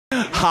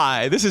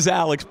Hi, this is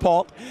Alex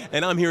Pault,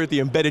 and I'm here at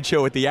the Embedded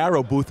Show at the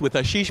Arrow booth with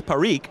Ashish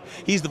Parikh.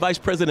 He's the Vice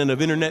President of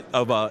Internet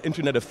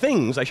of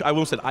Things. I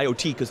almost said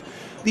IoT because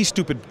these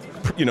stupid,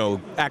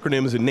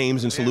 acronyms and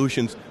names and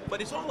solutions.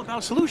 But it's all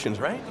about solutions,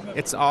 right?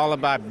 It's all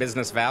about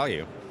business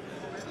value.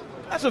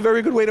 That's a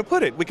very good way to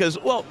put it because,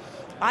 well,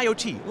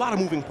 IoT, a lot of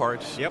moving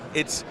parts. Yep.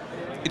 It's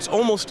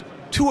almost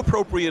too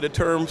appropriate a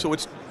term, so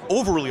it's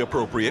overly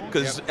appropriate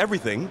because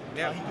everything.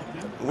 Yeah.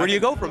 Where do you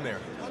go from there?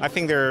 I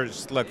think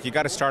look, you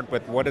got to start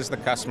with what is the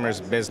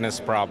customer's business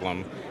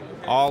problem.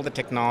 All the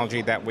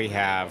technology that we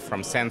have,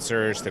 from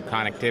sensors to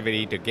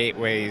connectivity to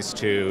gateways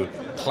to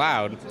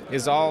cloud,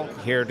 is all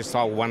here to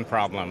solve one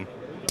problem,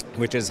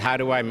 which is how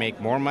do I make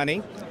more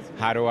money?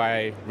 How do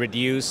I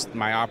reduce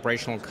my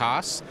operational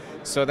costs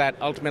so that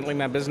ultimately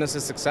my business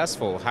is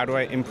successful? How do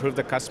I improve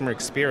the customer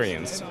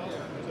experience?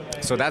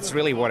 So that's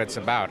really what it's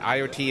about.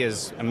 IoT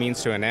is a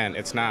means to an end.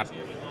 It's not the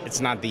end. It's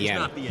not the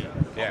end.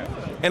 Yeah.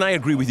 And I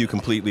agree with you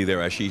completely there,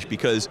 Ashish,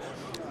 because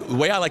the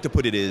way I like to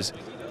put it is,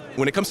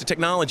 when it comes to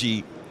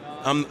technology,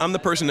 I'm the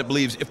person that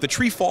believes if the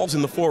tree falls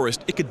in the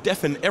forest, it could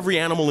deafen every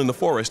animal in the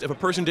forest. If a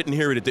person didn't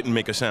hear it, it didn't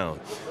make a sound.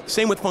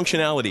 Same with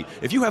functionality.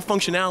 If you have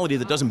functionality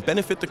that doesn't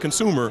benefit the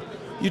consumer,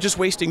 you're just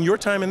wasting your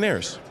time and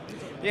theirs.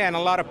 Yeah, and a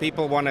lot of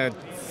people want to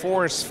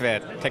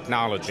force-fit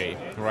technology,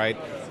 right?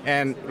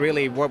 And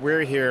really what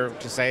we're here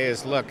to say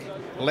is, look,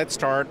 let's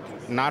start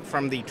not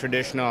from the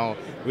traditional,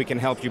 we can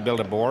help you build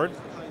a board,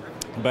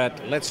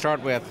 but let's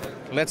start with,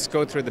 let's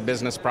go through the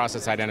business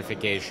process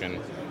identification,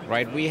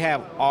 right? We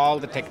have all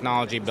the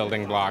technology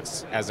building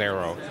blocks as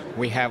Arrow.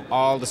 We have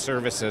all the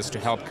services to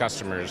help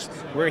customers.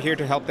 We're here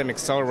to help them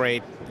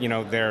accelerate,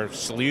 their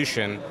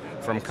solution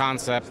from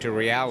concept to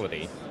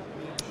reality.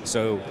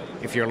 So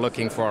if you're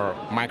looking for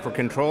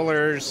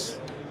microcontrollers,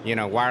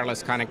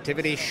 wireless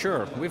connectivity,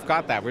 sure, we've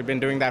got that. We've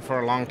been doing that for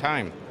a long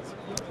time.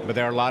 But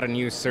there are a lot of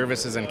new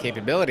services and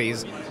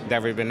capabilities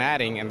that we've been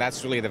adding, and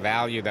that's really the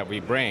value that we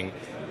bring.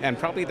 And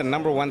probably the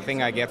number one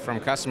thing I get from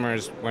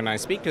customers when I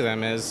speak to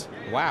them is,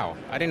 wow,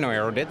 I didn't know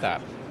Arrow did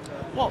that.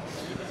 Well,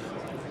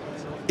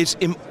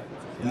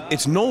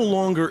 it's no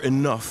longer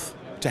enough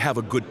to have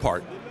a good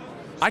part.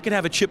 I could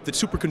have a chip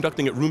that's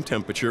superconducting at room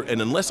temperature,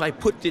 and unless I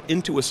put it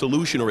into a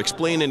solution or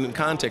explain it in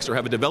context or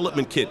have a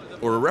development kit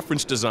or a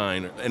reference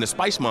design and a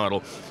SPICE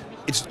model,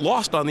 it's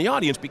lost on the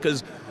audience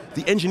because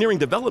the engineering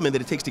development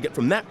that it takes to get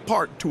from that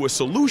part to a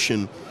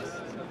solution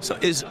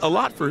is a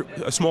lot for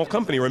a small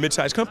company or a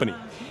mid-sized company.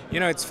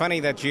 It's funny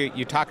that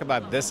you talk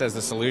about this as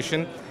a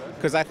solution,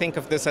 because I think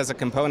of this as a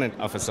component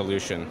of a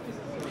solution.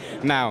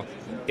 Now,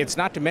 it's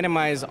not to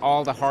minimize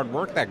all the hard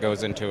work that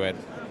goes into it,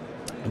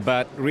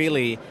 but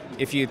really,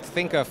 if you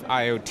think of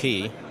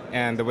IoT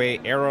and the way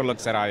Arrow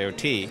looks at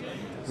IoT,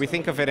 we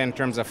think of it in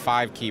terms of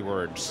 5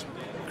 keywords: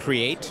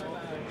 create,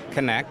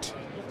 connect,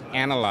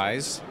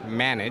 analyze,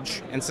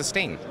 manage, and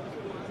sustain.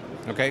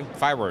 Okay,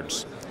 5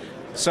 words.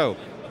 So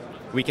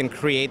we can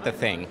create the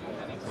thing,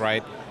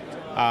 right?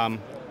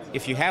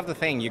 If you have the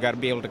thing, you got to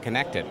be able to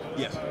connect it.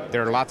 Yes.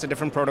 There are lots of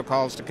different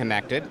protocols to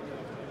connect it.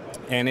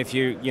 And if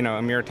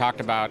Amir talked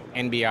about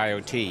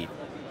NB-IoT.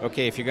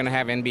 Okay, if you're going to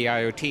have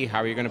NB-IoT, how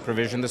are you going to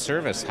provision the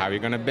service? How are you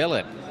going to bill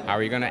it? How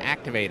are you going to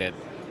activate it?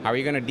 How are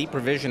you going to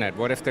deprovision it?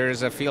 What if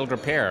there's a field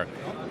repair?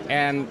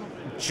 And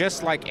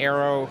just like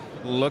Arrow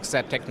looks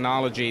at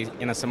technology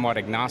in a somewhat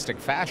agnostic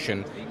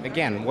fashion,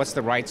 again, what's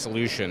the right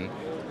solution?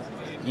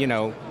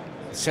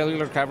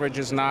 Cellular coverage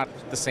is not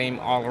the same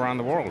all around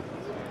the world.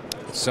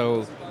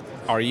 So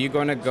are you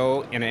going to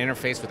go in an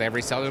interface with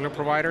every cellular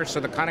provider? So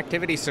the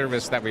connectivity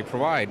service that we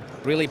provide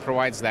really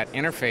provides that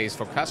interface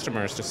for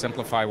customers to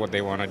simplify what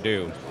they want to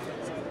do.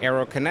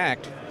 Arrow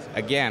Connect,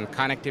 again,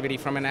 connectivity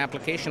from an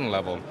application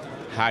level.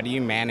 How do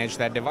you manage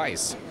that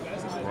device,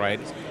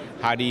 right?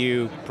 How do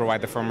you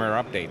provide the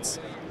firmware updates?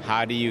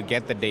 How do you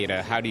get the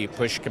data? How do you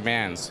push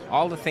commands?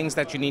 All the things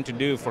that you need to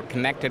do for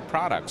connected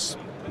products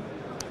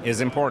is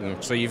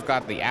important. So you've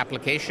got the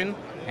application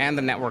and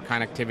the network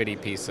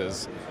connectivity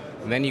pieces.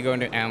 Then you go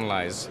into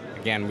analyze.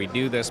 Again, we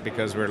do this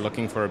because we're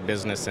looking for a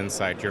business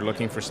insight. You're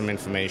looking for some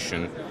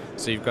information.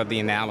 So you've got the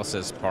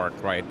analysis part,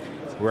 right?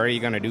 Where are you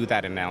going to do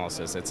that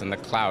analysis? It's in the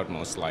cloud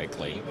most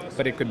likely,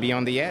 but it could be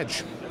on the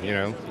edge.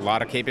 A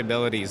lot of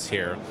capabilities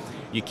here.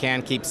 You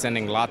can't keep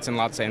sending lots and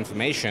lots of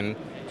information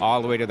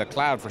all the way to the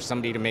cloud for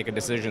somebody to make a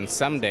decision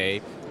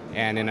someday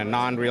and in a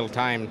non-real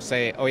time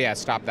say, oh yeah,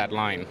 stop that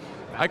line.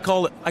 I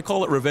call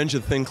it revenge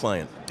of the thin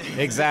client.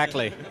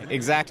 Exactly,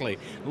 exactly.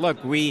 Look,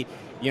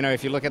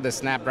 if you look at the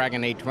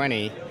Snapdragon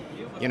 820,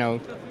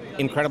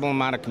 incredible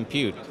amount of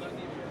compute.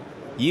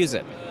 Use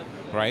it,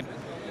 right?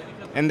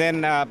 And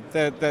then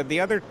the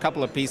other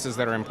couple of pieces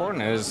that are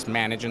important is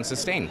manage and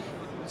sustain.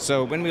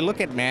 So when we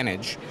look at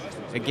manage,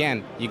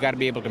 again, you got to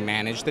be able to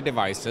manage the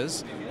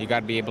devices. You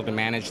got to be able to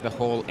manage the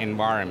whole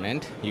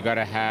environment. You got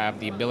to have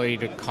the ability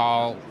to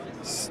call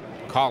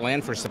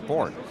in for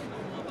support.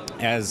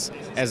 As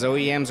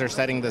OEMs are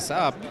setting this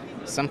up,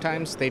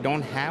 sometimes they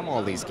don't have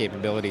all these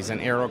capabilities, and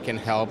Arrow can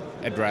help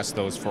address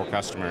those for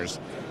customers.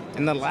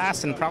 And the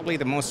last and probably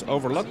the most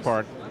overlooked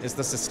part is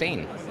the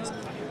sustain.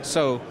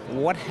 So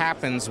what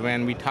happens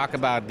when we talk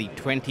about the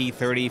 20,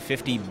 30,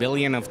 50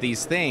 billion of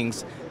these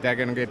things that are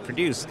going to get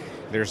produced?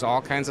 There's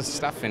all kinds of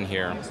stuff in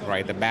here,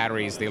 right? The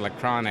batteries, the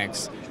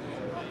electronics,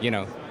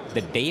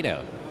 the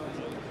data.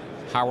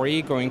 How are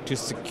you going to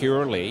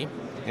securely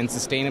and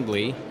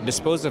sustainably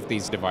dispose of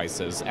these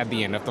devices at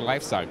the end of the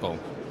life cycle?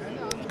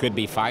 Could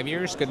be 5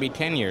 years, could be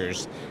 10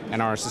 years.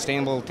 And our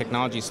sustainable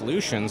technology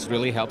solutions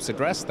really helps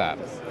address that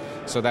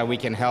so that we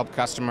can help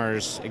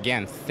customers,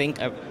 again, think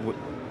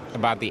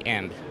about the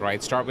end,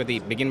 right?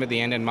 Begin with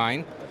the end in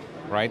mind,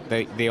 right?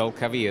 The old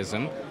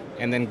Coveyism,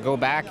 and then go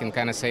back and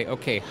kind of say,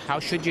 okay, how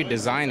should you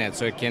design it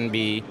so it can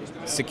be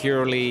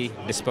securely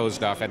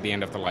disposed of at the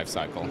end of the life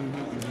cycle?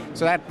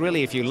 So that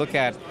really, if you look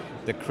at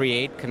the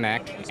create,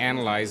 connect,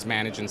 analyze,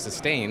 manage, and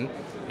sustain,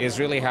 is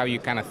really how you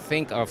kind of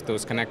think of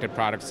those connected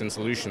products and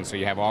solutions. So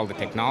you have all the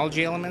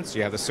technology elements,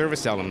 you have the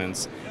service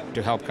elements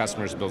to help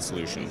customers build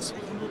solutions.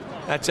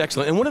 That's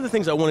excellent. And one of the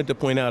things I wanted to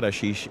point out,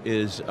 Ashish,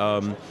 is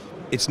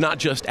it's not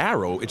just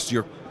Arrow, it's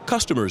your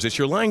customers, it's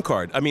your line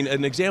card. I mean,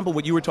 an example,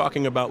 what you were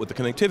talking about with the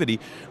connectivity,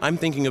 I'm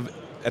thinking of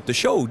at the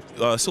show,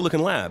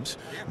 Silicon Labs.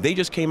 They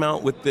just came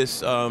out with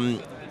this,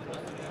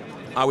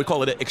 I would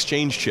call it an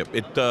exchange chip.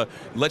 It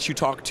lets you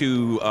talk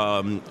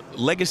to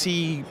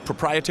legacy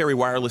proprietary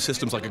wireless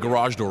systems like a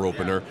garage door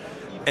opener,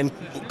 and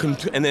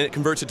then it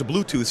converts it to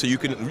Bluetooth so you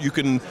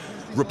can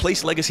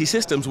replace legacy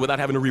systems without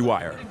having to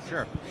rewire.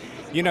 Sure.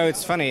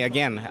 It's funny,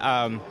 again,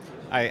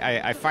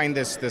 I find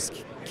this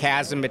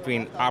chasm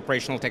between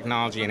operational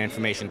technology and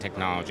information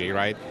technology,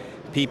 right?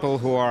 People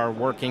who are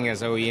working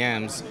as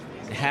OEMs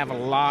have a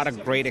lot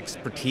of great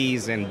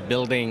expertise in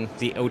building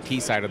the OT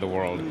side of the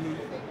world.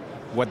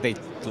 What they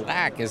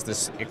lack is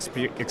this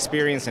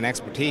experience and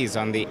expertise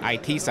on the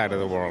IT side of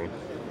the world.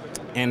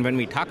 And when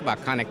we talk about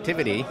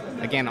connectivity,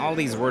 again, all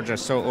these words are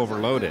so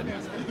overloaded,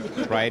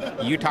 right?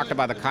 You talked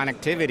about the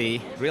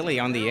connectivity really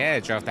on the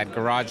edge of that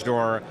garage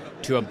door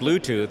to a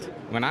Bluetooth.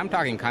 When I'm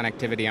talking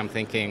connectivity, I'm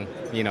thinking,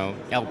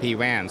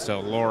 LP-WAN,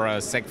 so LoRa,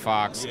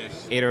 Sigfox,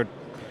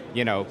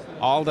 802,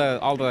 all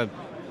the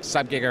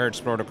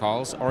sub-gigahertz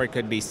protocols, or it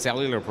could be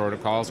cellular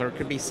protocols, or it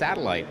could be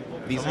satellite.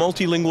 These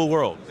multilingual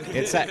world.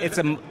 It's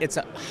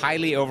a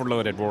highly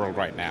overloaded world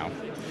right now.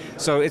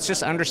 So it's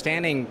just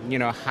understanding,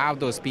 how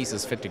those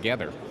pieces fit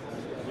together.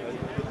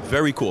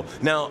 Very cool.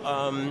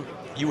 Now,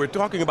 you were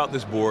talking about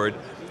this board.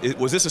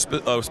 Was this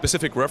a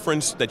specific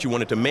reference that you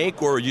wanted to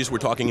make, or you just were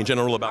talking in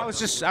general about?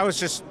 I was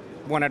just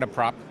wanted a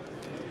prop.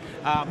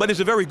 But it's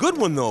a very good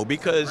one though,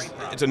 because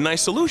it's a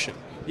nice solution.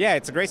 Yeah,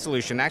 it's a great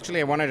solution.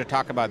 Actually, I wanted to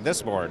talk about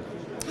this board.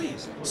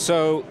 Please.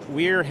 So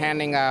we're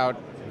handing out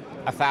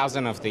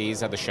 1,000 of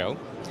these at the show.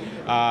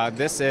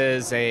 This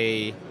is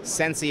a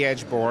Sensi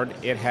Edge board.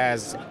 It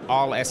has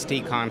all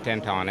ST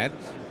content on it,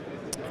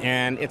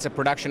 and it's a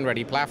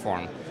production-ready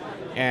platform.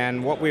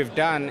 And what we've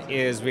done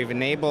is we've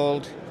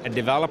enabled a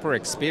developer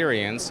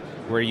experience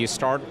where you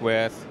start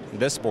with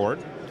this board.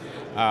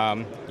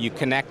 You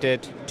connect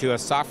it to a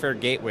software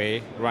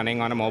gateway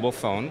running on a mobile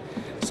phone.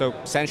 So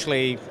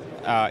essentially,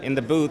 in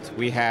the booth,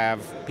 we have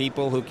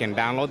people who can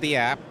download the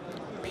app,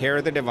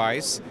 pair the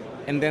device,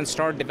 and then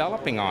start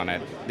developing on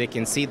it. They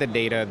can see the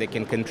data, they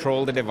can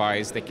control the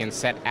device, they can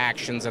set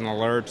actions and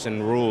alerts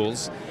and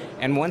rules.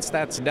 And once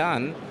that's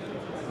done,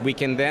 we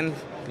can then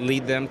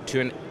lead them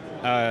to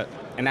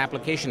an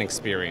application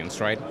experience,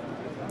 right?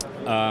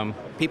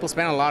 People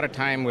spend a lot of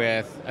time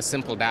with a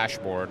simple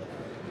dashboard,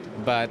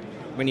 but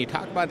when you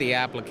talk about the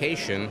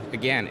application,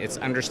 again, it's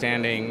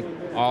understanding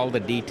all the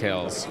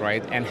details,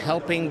 right? And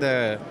helping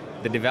the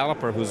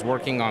developer who's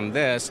working on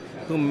this,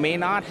 who may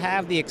not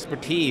have the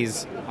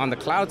expertise on the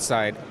cloud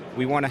side,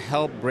 we want to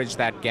help bridge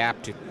that gap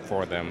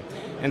for them.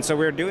 And so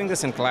we're doing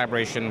this in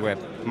collaboration with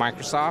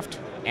Microsoft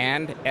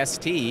and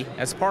ST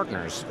as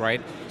partners,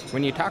 right?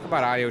 When you talk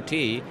about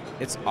IoT,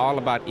 it's all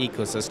about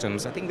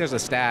ecosystems. I think there's a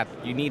stat,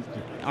 you need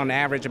on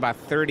average about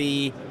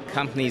 30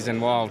 companies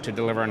involved to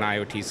deliver an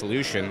IoT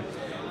solution.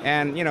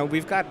 And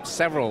we've got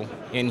several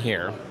in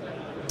here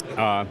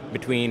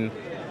between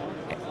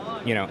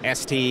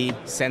ST,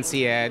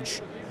 Sensi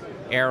Edge,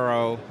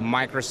 Arrow,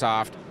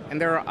 Microsoft, and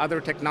there are other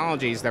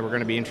technologies that we're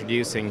going to be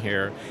introducing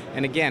here.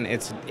 And again,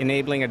 it's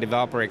enabling a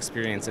developer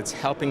experience. It's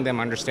helping them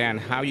understand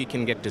how you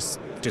can get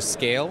to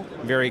scale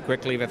very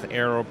quickly with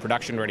Arrow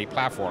production-ready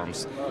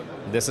platforms.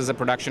 This is a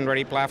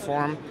production-ready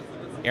platform.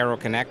 Arrow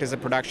Connect is a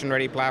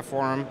production-ready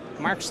platform.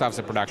 Microsoft's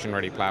a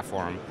production-ready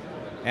platform.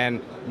 And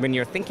when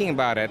you're thinking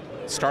about it,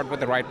 start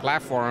with the right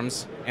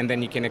platforms, and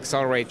then you can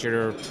accelerate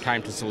your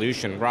time to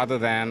solution rather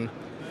than,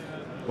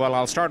 well,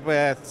 I'll start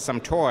with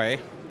some toy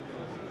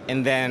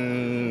and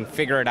then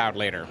figure it out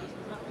later.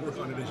 Work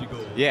on it as you go.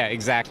 Yeah,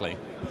 exactly.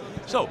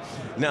 So,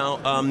 now,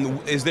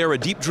 is there a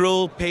deep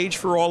drill page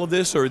for all of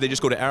this, or they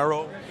just go to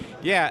Arrow?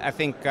 Yeah, I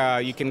think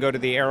you can go to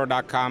the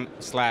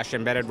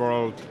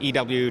arrow.com/embeddedworld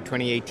EW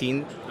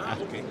 2018.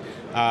 Okay.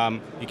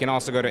 You can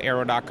also go to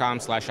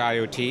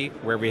arrow.com/IoT,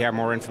 where we have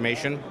more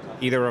information.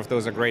 Either of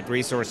those are great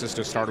resources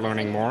to start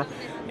learning more.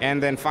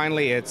 And then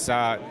finally, it's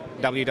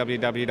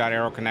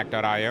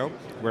www.arrowconnect.io,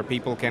 where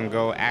people can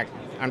go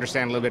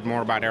understand a little bit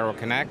more about Arrow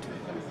Connect,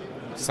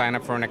 sign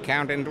up for an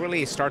account, and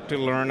really start to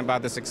learn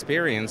about this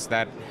experience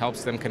that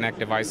helps them connect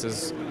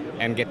devices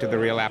and get to the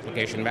real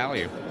application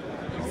value.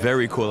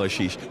 Very cool,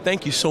 Ashish.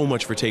 Thank you so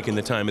much for taking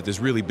the time at this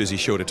really busy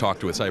show to talk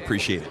to us. I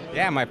appreciate it.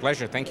 Yeah, my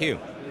pleasure. Thank you.